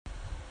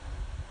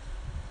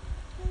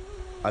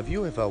Have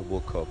you ever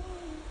woke up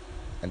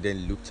and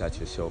then looked at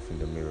yourself in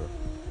the mirror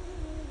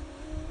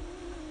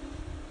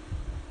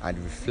and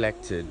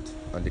reflected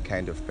on the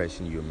kind of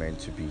person you're meant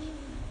to be?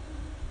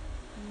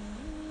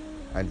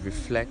 And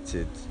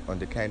reflected on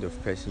the kind of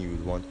person you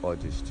would want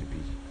others to be?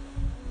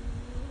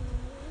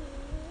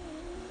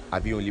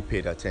 Have you only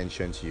paid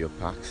attention to your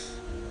packs,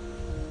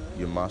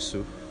 your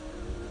muscle,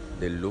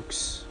 the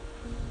looks,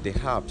 the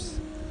abs?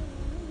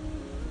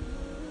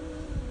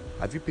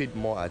 Have you paid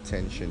more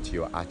attention to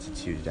your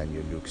attitude than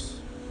your looks?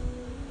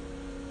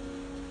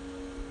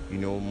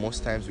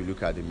 Most times we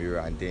look at the mirror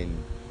and then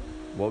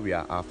what we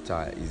are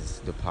after is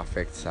the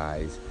perfect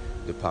size,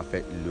 the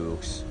perfect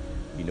looks,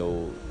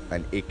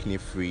 an acne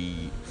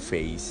free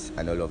face,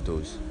 and all of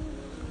those.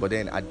 But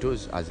then, are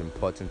those as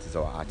important as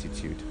our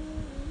attitude?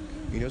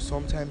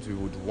 Sometimes we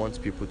would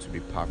want people to be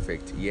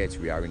perfect, yet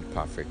we aren't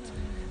perfect.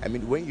 I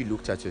mean, when you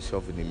looked at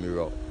yourself in the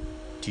mirror,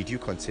 did you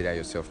consider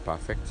yourself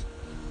perfect?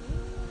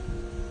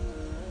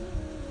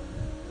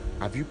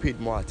 Have you paid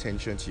more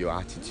attention to your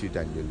attitude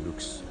than your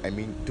looks? I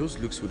mean, those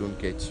looks wouldn't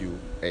get you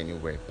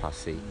anywhere per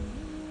se.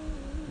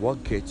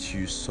 What gets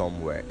you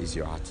somewhere is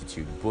your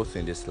attitude, both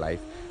in this life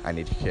and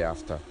in the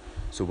hereafter.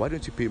 So why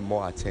don't you pay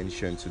more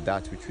attention to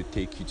that which will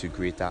take you to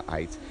greater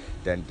heights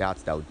than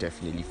that will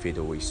definitely fade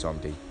away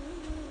someday?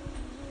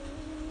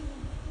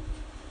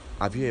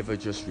 Have you ever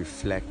just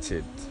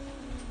reflected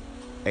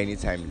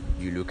anytime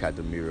you look at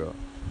the mirror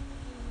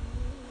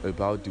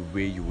about the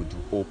way you would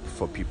hope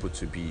for people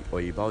to be,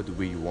 or about the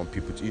way you want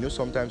people to?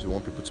 Sometimes we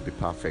want people to be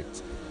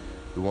perfect.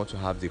 We want to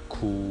have the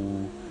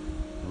cool,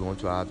 we want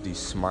to have the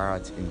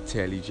smart,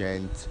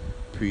 intelligent,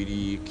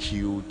 pretty,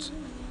 cute,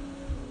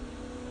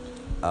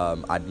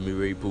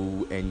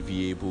 admirable,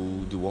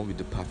 enviable, the one with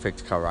the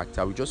perfect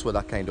character. We just want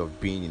that kind of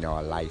being in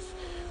our life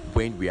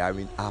when we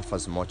aren't half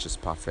as much as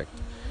perfect.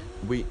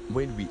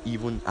 When we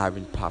even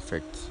aren't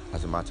perfect,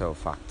 as a matter of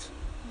fact.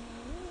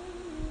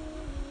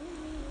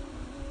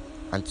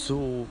 And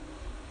so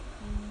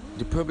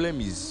the problem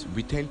is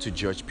we tend to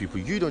judge people.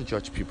 You don't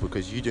judge people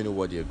because you don't know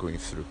what they're going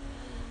through.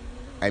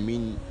 I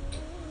mean,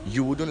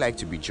 you wouldn't like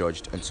to be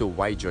judged, and so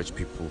why judge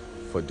people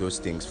for those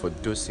things, for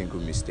those single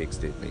mistakes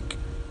they make?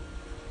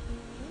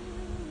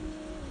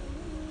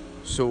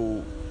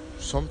 So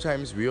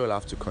sometimes we all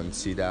have to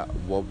consider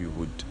what we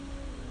would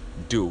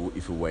do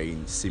if we were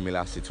in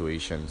similar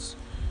situations,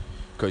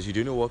 because you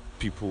don't know what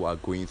people are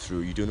going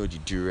through. You don't know the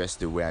duress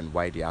they were and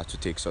why they have to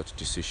take such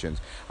decisions.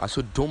 And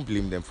so don't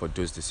blame them for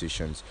those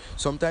decisions.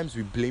 Sometimes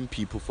we blame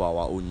people for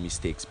our own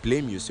mistakes.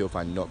 Blame yourself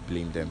and not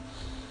blame them,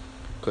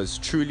 because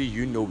truly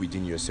you know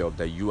within yourself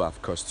that you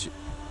have caused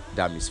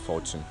that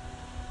misfortune.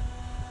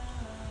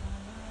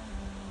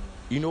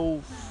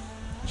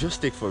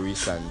 Just take for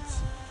instance,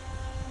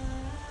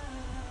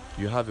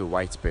 you have a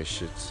white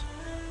bedsheet,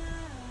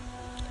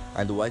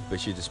 and the white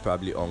bedsheet is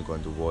probably hung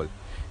on the wall.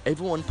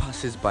 Everyone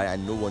passes by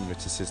and no one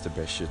notices the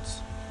bedsheet.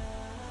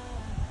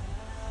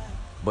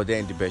 But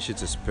then the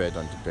bedsheet is spread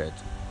on the bed,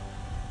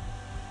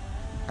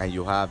 and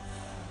you have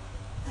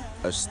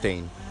a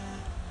stain,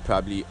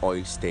 probably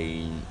oil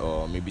stain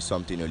or maybe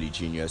something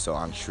oleaginous or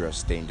anxious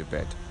stain the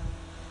bed.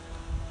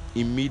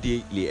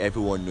 Immediately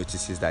everyone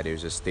notices that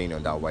there's a stain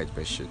on that white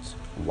bedsheet.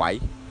 Why?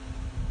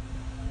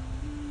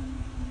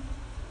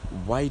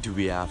 Why do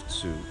we have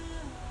to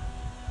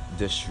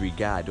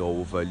disregard or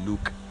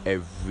overlook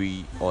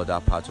every other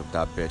part of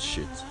that bed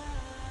sheet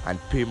and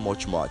pay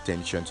much more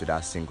attention to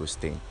that single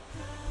stain?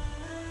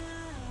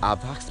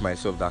 I've asked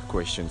myself that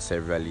question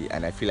severally,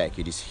 and I feel like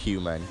it is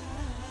human,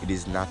 it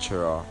is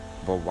natural,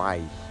 but why?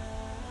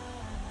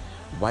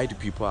 Why do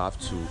people have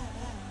to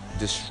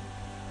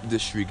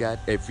disregard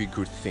every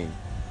good thing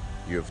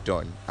you've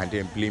done and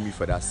then blame you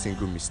for that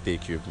single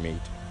mistake you've made?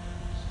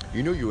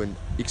 You're an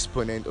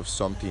exponent of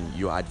something,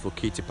 you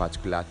advocate a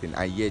particular thing,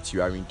 and yet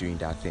you aren't doing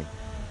that thing.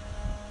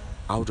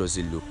 How does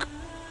it look?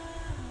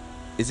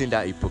 Isn't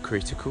that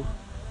hypocritical?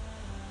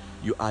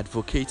 You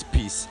advocate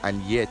peace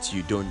and yet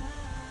you don't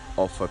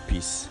offer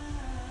peace.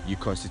 You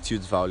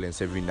constitute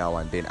violence every now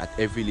and then. At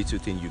every little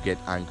thing you get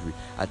angry.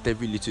 At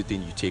every little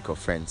thing you take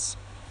offense.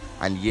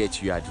 And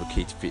yet you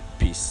advocate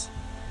peace.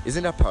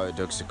 Isn't that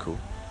paradoxical?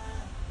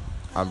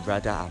 I'm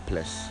rather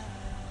helpless.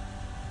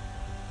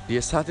 There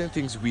are certain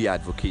things we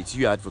advocate.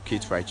 You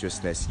advocate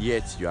righteousness,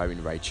 yet you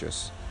aren't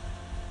righteous.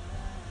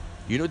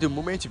 The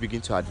moment you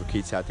begin to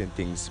advocate certain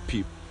things,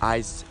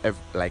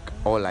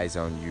 all eyes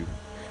are on you.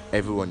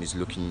 Everyone is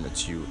looking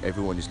at you.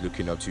 Everyone is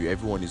looking up to you.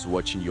 Everyone is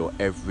watching your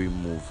every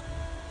move.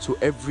 So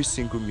every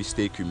single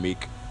mistake you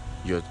make,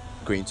 you're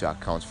going to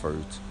account for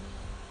it.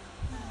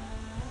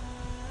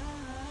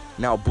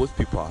 Now, both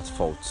people are at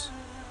fault.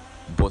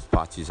 Both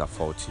parties are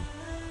faulty.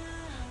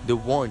 The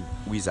one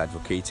who is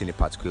advocating a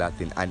particular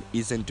thing and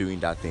isn't doing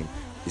that thing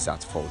is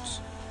at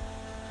fault.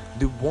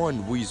 The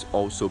one who is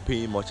also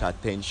paying much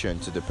attention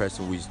to the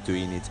person who is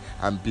doing it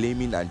and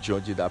blaming and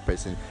judging that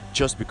person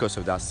just because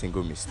of that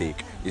single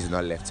mistake is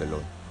not left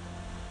alone.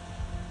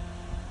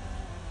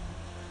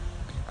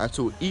 And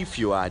so if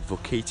you are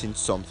advocating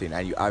something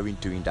and you aren't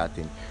doing that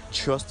thing,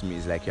 trust me,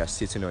 it's like you're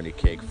sitting on a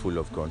keg full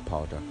of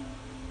gunpowder.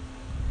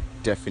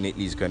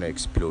 definitely is going to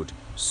explode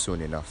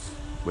soon enough,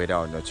 whether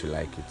or not you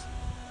like it.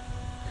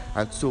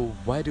 And so,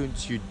 why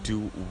don't you do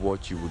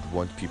what you would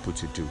want people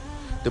to do?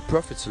 The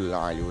Prophet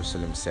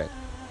ﷺ said,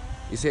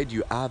 he said,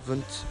 your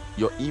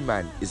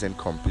iman isn't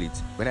complete.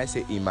 When I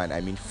say iman,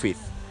 I mean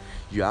faith.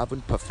 You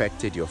haven't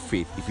perfected your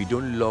faith if you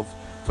don't love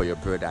for your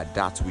brother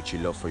that which you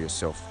love for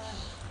yourself.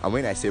 And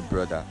when I say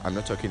brother, I'm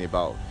not talking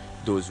about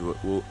those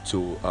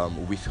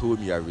with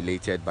whom you are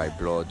related by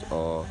blood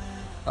or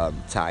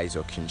ties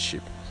or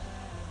kinship.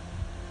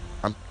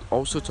 I'm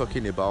also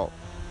talking about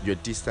your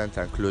distant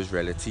and close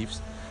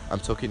relatives. I'm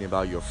talking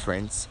about your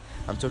friends.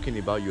 I'm talking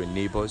about your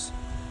neighbors.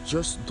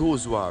 Just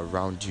those who are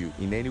around you,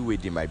 in any way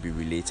they might be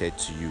related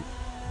to you.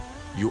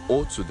 You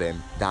owe to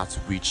them that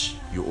which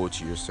you owe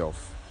to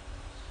yourself.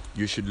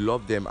 You should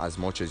love them as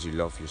much as you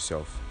love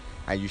yourself.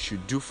 And you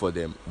should do for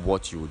them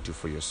what you would do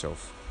for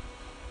yourself.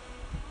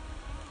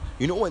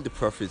 You know, when the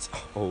Prophet,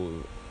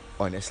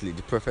 honestly,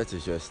 the Prophet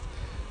is just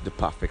the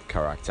perfect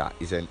character.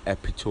 Is an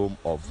epitome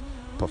of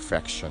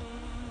perfection.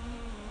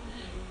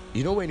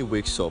 You know, when he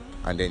wakes up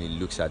and then he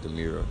looks at the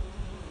mirror,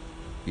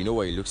 you know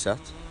what he looks at?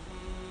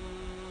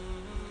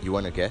 You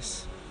want to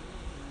guess?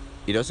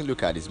 He doesn't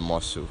look at his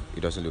muscle.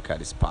 He doesn't look at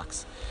his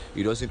packs.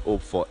 He doesn't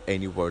hope for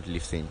any worldly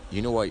thing.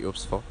 You know what he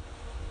hopes for?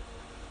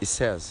 He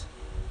says,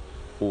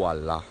 "Oh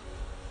Allah,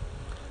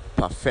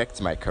 perfect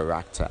my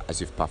character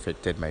as you've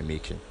perfected my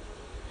making."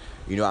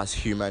 You know, as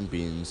human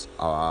beings,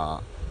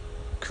 our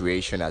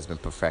creation has been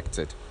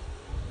perfected.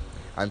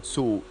 And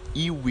so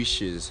he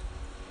wishes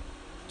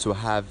to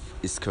have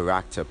his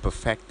character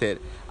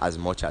perfected as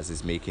much as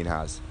his making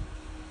has.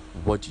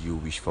 What do you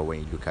wish for when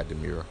you look at the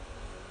mirror?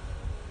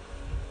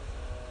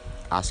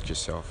 Ask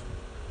yourself.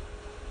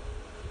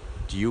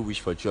 Do you wish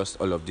for just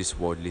all of these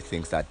worldly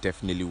things that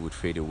definitely would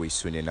fade away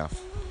soon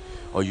enough?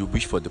 Or you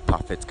wish for the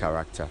perfect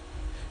character?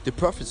 The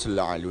Prophet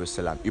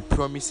ﷺ, he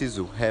promises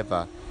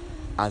whoever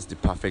has the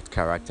perfect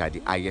character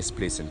the highest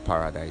place in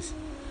paradise.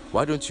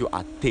 Why don't you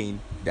attain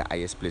the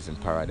highest place in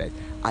paradise?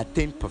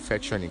 Attain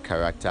perfection in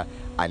character,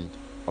 and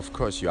of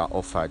course you are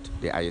offered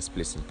the highest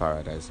place in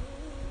paradise.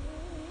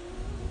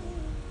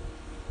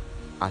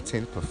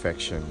 Attain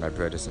perfection, my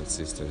brothers and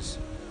sisters,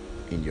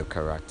 in your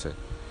character.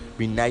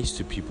 Be nice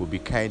to people, be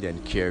kind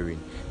and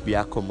caring, be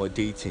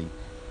accommodating.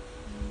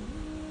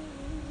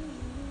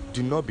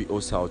 Do not be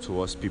hostile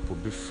towards people,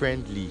 be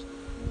friendly,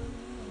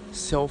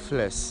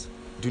 selfless.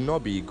 Do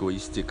not be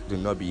egoistic, do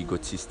not be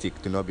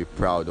egotistic, do not be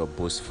proud or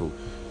boastful.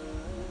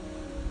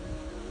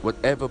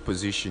 Whatever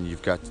position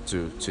you've got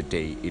to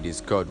today, it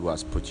is God who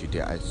has put you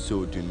there, and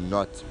so do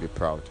not be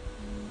proud.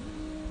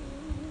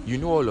 You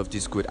know all of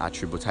these good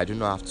attributes. I do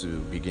not have to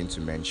begin to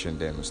mention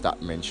them,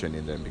 start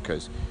mentioning them,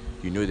 because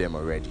you know them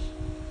already.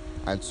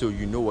 And so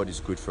you know what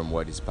is good from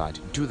what is bad.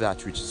 Do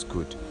that which is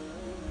good.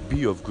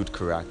 Be of good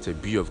character,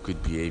 be of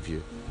good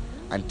behavior,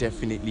 and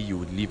definitely you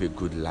would live a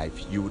good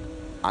life. You would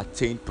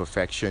attain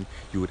perfection,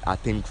 you would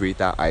attain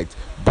greater height,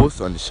 both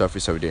on the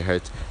surface of the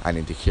earth and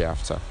in the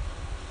hereafter.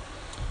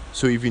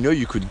 So if you know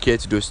you could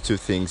get those two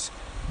things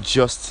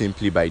just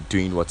simply by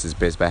doing what is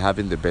best, by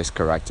having the best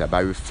character,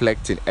 by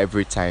reflecting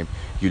every time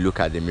you look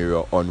at the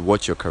mirror on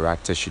what your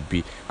character should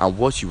be and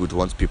what you would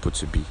want people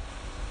to be.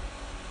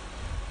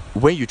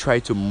 When you try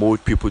to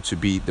mold people to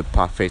be the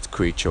perfect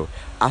creature,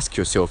 ask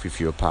yourself if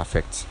you're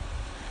perfect.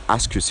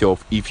 Ask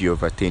yourself if you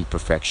have attained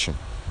perfection.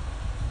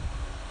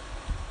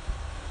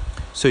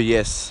 So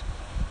yes,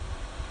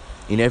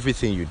 in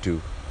everything you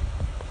do,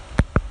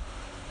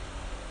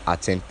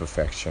 attain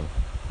perfection.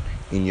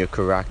 In your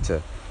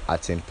character,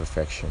 attain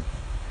perfection.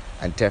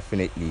 And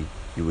definitely,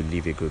 you will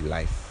live a good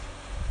life.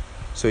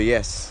 So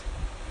yes,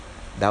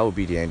 that will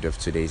be the end of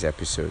today's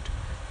episode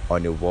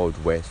on a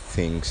world where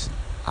things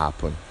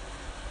happen.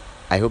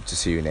 I hope to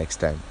see you next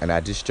time. And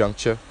at this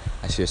juncture,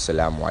 I say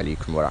Assalamu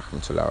alaikum wa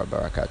rahmatullahi wa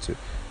barakatuh.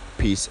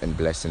 Peace and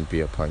blessing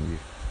be upon you.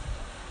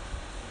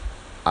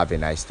 Have a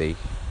nice day.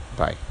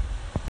 Bye.